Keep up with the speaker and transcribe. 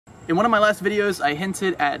In one of my last videos, I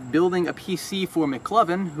hinted at building a PC for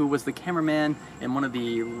McLovin, who was the cameraman in one of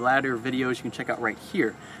the latter videos you can check out right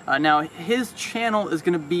here. Now, his channel is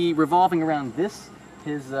going to be revolving around this.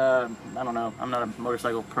 His, I don't know, I'm not a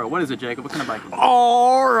motorcycle pro. What is it, Jacob? What kind of bike is it?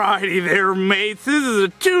 Alrighty there, mates. This is a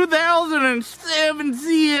 2007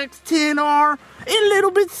 ZX-10R. A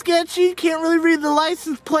little bit sketchy, can't really read the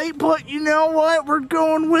license plate, but you know what? We're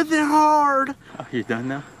going with it hard. Oh, you're done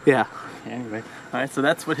now? Yeah. Anyway, alright, so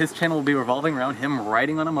that's what his channel will be revolving around, him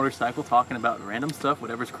riding on a motorcycle, talking about random stuff,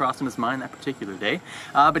 whatever's crossing his mind that particular day.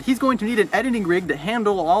 But he's going to need an editing rig to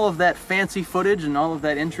handle all of that fancy footage and all of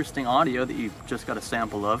that interesting audio that you just got a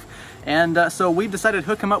sample of. And so we've decided to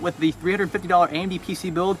hook him up with the $350 AMD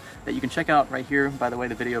PC build that you can check out right here, by the way,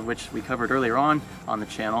 the video of which we covered earlier on the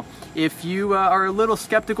channel. If you are a little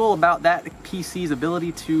skeptical about that PC's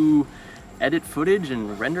ability to edit footage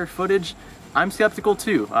and render footage, I'm skeptical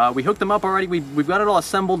too. We hooked them up already, we've got it all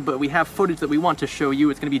assembled, but we have footage that we want to show you.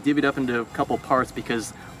 It's going to be divvied up into a couple parts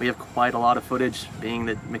because we have quite a lot of footage, being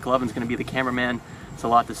that McLovin's going to be the cameraman. It's a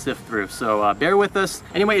lot to sift through, so bear with us.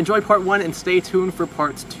 Anyway, enjoy part 1 and stay tuned for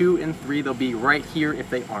parts 2 and 3. They'll be right here if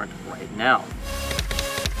they aren't right now.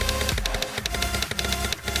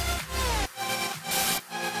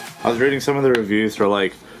 I was reading some of the reviews for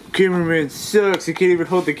like, cameraman sucks, he can't even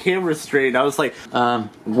hold the camera straight. I was like,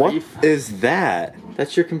 what is that?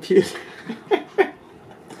 That's your computer.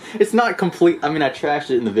 It's not complete. I mean, I trashed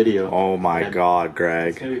it in the video. Oh my god, Greg.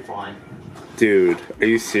 It's gonna be fine. Dude, are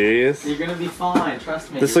you serious? You're gonna be fine,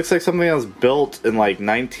 trust me. This looks like something that was built in like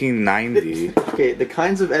 1990. Okay, the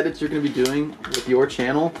kinds of edits you're gonna be doing with your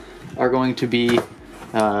channel are going to be...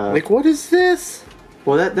 like, what is this?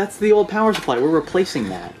 Well, that's the old power supply. We're replacing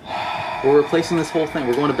that. We're replacing this whole thing.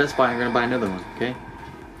 We're going to Best Buy and we're going to buy another one, okay?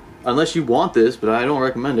 Unless you want this, but I don't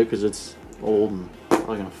recommend it because it's old and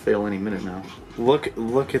probably going to fail any minute now. Look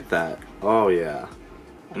at that. Oh, yeah.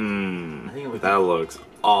 That looks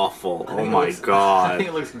awful. Oh my god. I think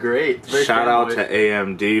it looks great. Shout out to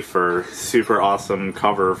AMD for super awesome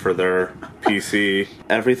cover for their PC.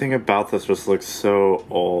 Everything about this just looks so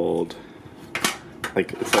old.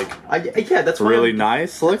 Like, it's like yeah, that's really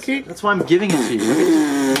nice looking. That's why I'm giving it to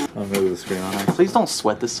you. I'll move the screen on. Please don't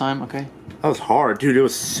sweat this time, okay? That was hard. Dude, it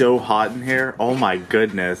was so hot in here. Oh my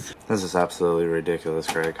goodness. This is absolutely ridiculous,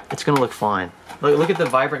 Greg. It's gonna look fine. Look at the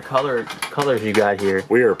vibrant colors you got here.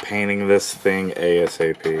 We are painting this thing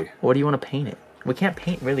ASAP. What do you want to paint it? We can't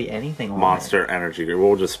paint really anything on Monster Energy.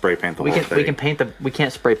 We'll just spray paint the whole thing. We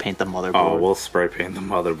can't spray paint the motherboard. Oh, we'll spray paint the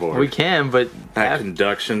motherboard. We can, but that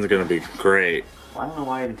conduction's gonna be great. I don't know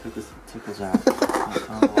why I even took this out.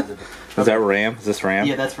 Is that RAM? Is this RAM?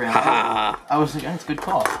 Yeah, that's RAM. I was like, that's a good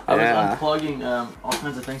call. I was unplugging all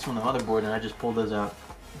kinds of things from the motherboard, and I just pulled those out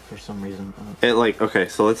for some reason. It okay,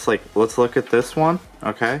 so let's look at this one.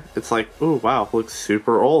 Okay, it's like, ooh, wow, looks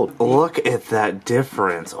super old. Look at that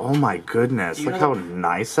difference. Oh my goodness, look how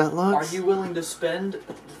nice that looks. Are you willing to spend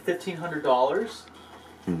 $1,500?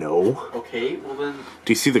 No. Okay, well then...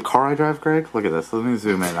 Do you see the car I drive, Greg? Look at this. Let me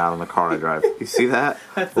zoom in out on the car I drive. You see that?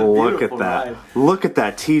 That's a Look at beautiful that. ride. Look at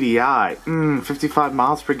that TDI. 55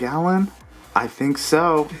 miles per gallon? I think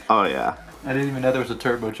so. Oh, yeah. I didn't even know there was a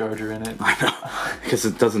turbocharger in it. I know. Because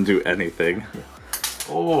it doesn't do anything.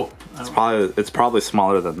 Oh. It's probably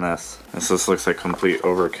smaller than this. This just looks like complete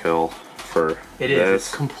overkill. It is.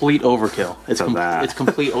 It's complete overkill. It's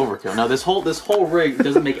complete overkill. Now this whole rig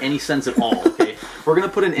doesn't make any sense at all. Okay, we're gonna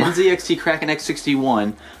put an NZXT Kraken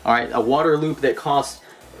X61. All right, a water loop that costs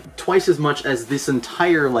twice as much as this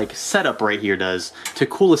entire like setup right here does to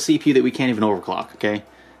cool a CPU that we can't even overclock. Okay,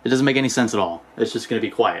 it doesn't make any sense at all. It's just gonna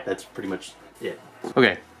be quiet. That's pretty much it.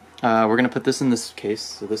 Okay, we're gonna put this in this case.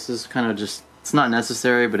 So this is kind of just, it's not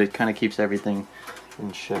necessary, but it kind of keeps everything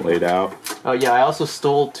laid out. Oh yeah, I also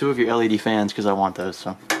stole 2 of your LED fans because I want those.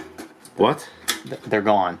 So what? They're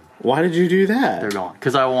gone. Why did you do that? They're gone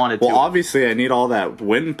because I wanted to. Well, obviously I need all that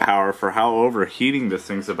wind power for how overheating this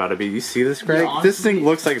thing's about to be. You see this, Greg? Yeah, honestly, this thing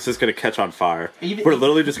looks like it's just gonna catch on fire. We're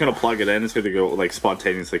literally just gonna plug it in. It's gonna go like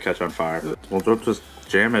spontaneously catch on fire. Well, don't just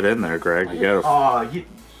jam it in there, Greg. You gotta.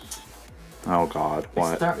 Oh God!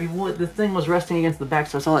 What? The thing was resting against the back,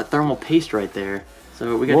 so I saw that thermal paste right there.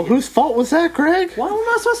 So we got. Well, whose fault was that, Greg? Well, I'm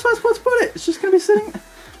not supposed to put it. It's just gonna be sitting.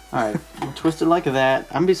 All right, twist it like that.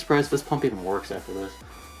 I'm gonna be surprised if this pump even works after this.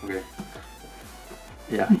 Okay.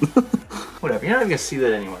 Yeah. Whatever. You're not even gonna see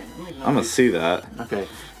that anyway. I'm gonna see that. Okay.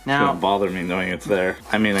 It's gonna bother me knowing it's there.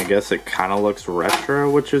 I mean, I guess it kind of looks retro,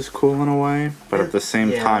 which is cool in a way, but at the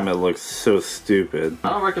same time, it looks so stupid. I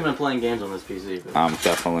don't recommend playing games on this PC. But... I'm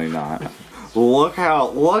definitely not. Look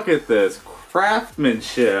at this.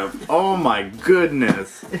 craftsmanship. Oh my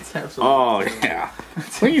goodness. It's absolutely. Oh yeah.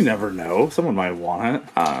 Well, you never know. Someone might want it.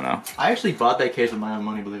 I don't know. I actually bought that case with my own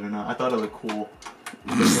money, believe it or not. I thought it looked cool.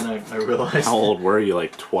 But then I realized. How old were you?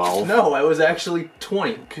 Like 12? No, I was actually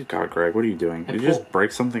 20. Good God, Greg, what are you doing? Did you just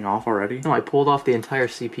break something off already? No, I pulled off the entire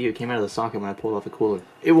CPU. It came out of the socket when I pulled off the cooler.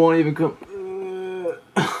 It won't even come.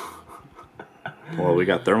 Well, we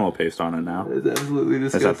got thermal paste on it now. It's absolutely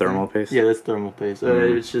disgusting. Is that thermal paste? Yeah, that's thermal paste.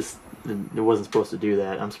 It's just, it wasn't supposed to do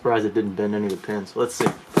that. I'm surprised it didn't bend any of the pins. Let's see.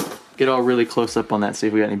 Get all really close up on that, see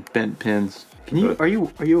if we got any bent pins. Can you, are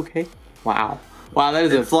you okay? Wow. Wow, that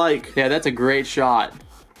is It's like... Yeah, that's a great shot.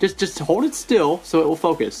 Just hold it still so it will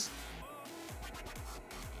focus.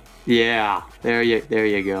 Yeah, there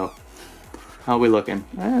you go. How are we looking?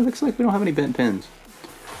 It looks like we don't have any bent pins.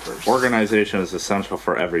 Organization is essential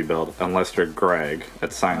for every build, unless you're Greg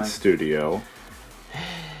at Science Studio.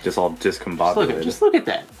 Just all discombobulated. Just look at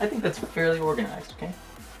that. I think that's fairly organized, okay?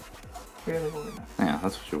 Fairly organized. Yeah,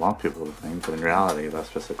 that's what you want people to think, but in reality, that's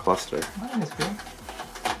just a cluster. I think it's good.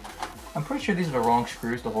 I'm pretty sure these are the wrong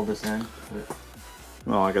screws to hold this in. But...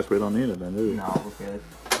 Well, I guess we don't need it then, do we? No, we're good.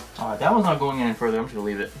 Alright, that one's not going in any further. I'm just gonna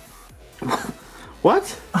leave it.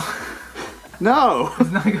 What? No!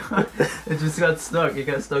 It's not going. It just got stuck. It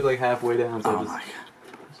got stuck like halfway down, so Oh my God.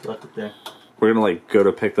 just left it there. We're gonna like go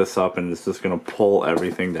to pick this up and it's just gonna pull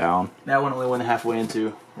everything down. That one only went halfway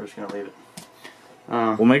into. We're just gonna leave it.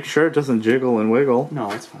 We'll make sure it doesn't jiggle and wiggle.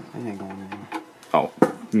 No, it's fine. It ain't going anywhere. Oh,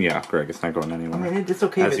 yeah, Greg, it's not going anywhere. I mean, it's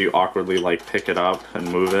okay. As you awkwardly like pick it up and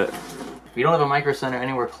move it. We don't have a micro center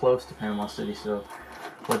anywhere close to Panama City, so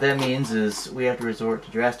what that means is we have to resort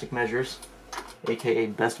to drastic measures, aka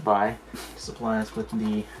Best Buy, to supply us with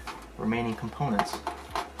the remaining components.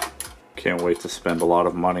 Can't wait to spend a lot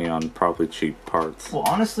of money on probably cheap parts. Well,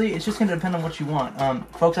 honestly, it's just going to depend on what you want.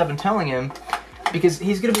 Folks, I've been telling him, because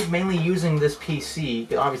he's going to be mainly using this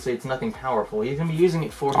PC. Obviously, it's nothing powerful. He's going to be using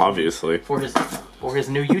it for obviously for his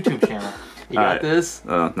new YouTube channel. You got this?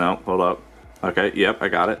 No, hold up. Okay, yep, I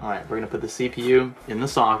got it. All right, we're going to put the CPU in the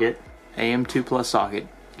socket, AM2 plus socket.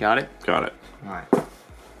 Got it? Got it. All right.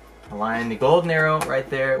 Align the golden arrow right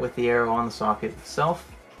there with the arrow on the socket itself.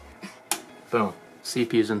 Boom.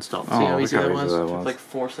 CPU's installed. See how easy that was? Took like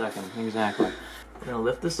 4 seconds. Exactly. We're going to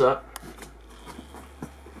lift this up.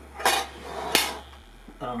 I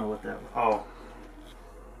don't know what that was. Oh.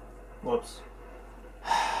 Whoops.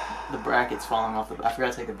 The bracket's falling off the... I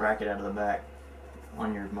forgot to take the bracket out of the back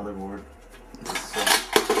on your motherboard.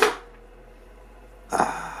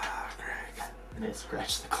 Greg. And it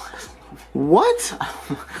scratched the glass. What?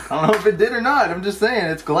 I don't know if it did or not. I'm just saying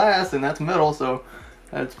it's glass and that's metal, so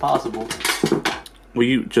that's possible. Will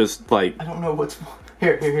you just like... I don't know what's...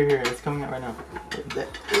 Here. It's coming out right now.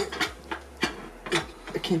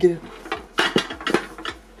 I can't get it.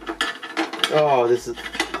 Oh, this is...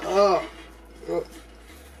 Oh.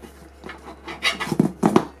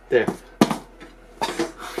 There.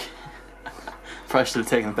 Probably should have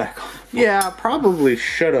taken it back off. Yeah, probably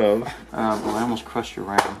should have. Well, I almost crushed your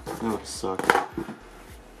RAM. That would suck.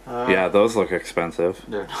 Yeah, those look expensive.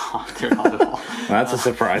 They're not. They're not at all. That's a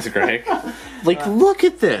surprise, Greg. Like, look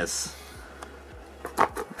at this.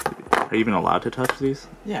 Are you even allowed to touch these?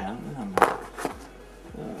 Yeah, I'm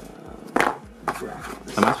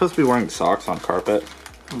Am I supposed to be wearing socks on carpet?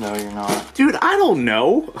 No, you're not. Dude, I don't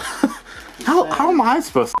know. How am I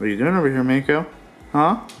supposed to... What are you doing over here, Mako?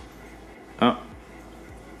 Huh? Oh.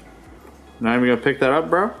 Not even gonna pick that up,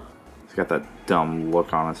 bro? He's got that dumb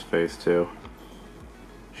look on his face, too.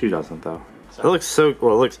 She doesn't, though. It looks so...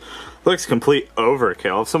 Well, it looks complete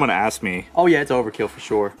overkill. If someone asked me... Oh, yeah, it's overkill for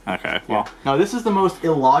sure. Okay, well... Now, this is the most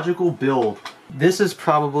illogical build. This is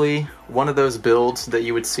probably one of those builds that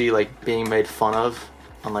you would see, like, being made fun of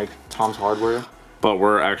on, like, Tom's Hardware. But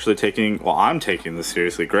we're actually taking... Well, I'm taking this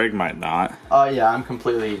seriously. Greg might not. Yeah,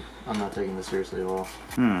 I'm not taking this seriously at all.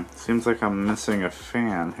 Seems like I'm missing a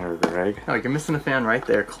fan here, Greg. No, you're missing a fan right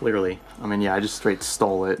there, clearly. I mean, yeah, I just straight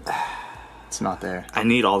stole it. It's not there. I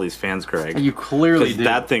need all these fans, Greg. You clearly do.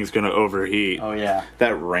 That thing's gonna overheat. Oh, yeah.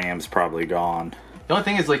 That RAM's probably gone. The only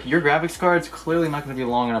thing is, like, your graphics card's clearly not going to be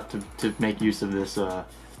long enough to make use of this, I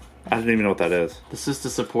don't even know what that is. This is to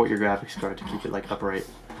support your graphics card, to keep it, like, upright.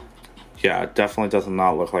 Yeah, it definitely does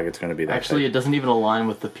not look like it's going to be that Actually, big. it doesn't even align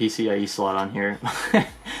with the PCIe slot on here.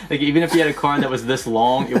 Like, even if you had a card that was this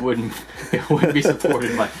long, it wouldn't be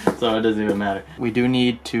supported by, so it doesn't even matter. We do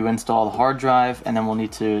need to install the hard drive, and then we'll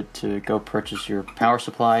need to go purchase your power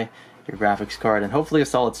supply, your graphics card, and hopefully a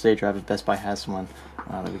solid state drive if Best Buy has one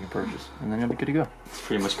that we can purchase. And then it'll be good to go. This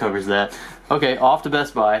pretty much covers that. Okay, off to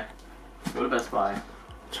Best Buy. Go to Best Buy.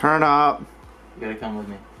 Turn up. You gotta come with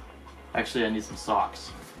me. Actually, I need some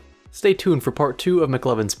socks. Stay tuned for part 2 of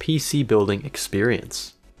McLovin's PC building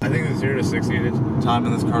experience. I think the 0 to 60 time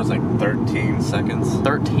in this car is like 13 seconds.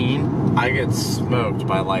 13? I get smoked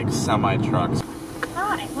by like semi-trucks.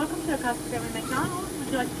 Hi, welcome to a customer at McDonald's. Would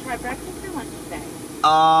you like to try breakfast or lunch today?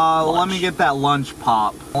 Let me get that lunch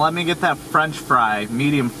pop. Let me get that French fry,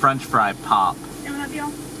 medium French fry pop. And what deal?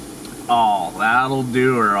 Oh, that'll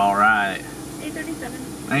do her all right. 837.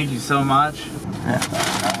 Thank you so much.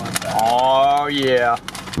 Oh yeah.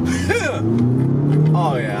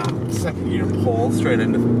 Oh yeah. Second gear pull straight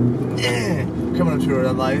into coming up to a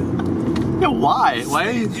red light. Yeah, why? Why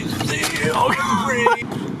are you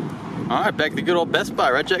Alright, back to the good old Best Buy,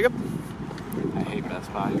 right Jacob? I hate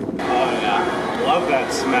Best Buy. Oh yeah. Love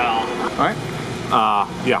that smell. Alright.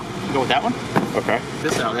 Yeah. Go with that one? Okay.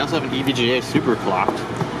 This out, they also have an EVGA super clocked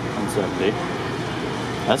 170.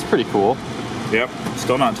 That's pretty cool. Yep.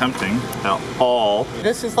 Still not tempting at all.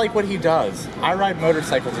 This is like what he does. I ride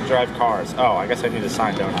motorcycles and drive cars. Oh, I guess I need a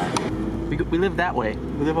sign, don't I? We live that way.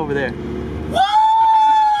 We live over there.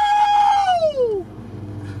 Woo!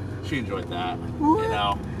 She enjoyed that. You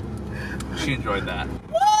know. She enjoyed that.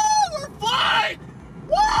 Woo!